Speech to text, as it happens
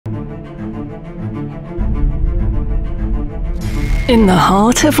In the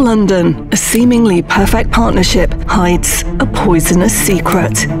heart of London, a seemingly perfect partnership hides a poisonous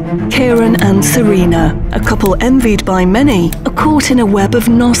secret. Kieran and Serena, a couple envied by many, are caught in a web of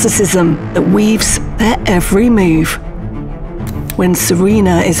narcissism that weaves their every move. When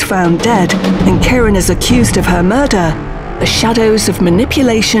Serena is found dead and Kieran is accused of her murder, the shadows of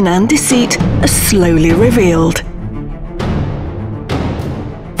manipulation and deceit are slowly revealed.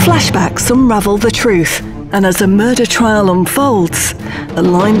 Flashbacks unravel the truth, and as a murder trial unfolds, the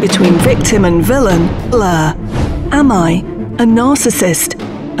line between victim and villain blur. Am I a narcissist,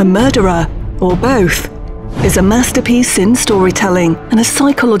 a murderer, or both? Is a masterpiece in storytelling and a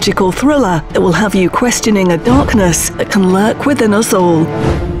psychological thriller that will have you questioning a darkness that can lurk within us all.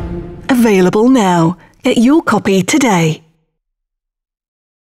 Available now. Get your copy today.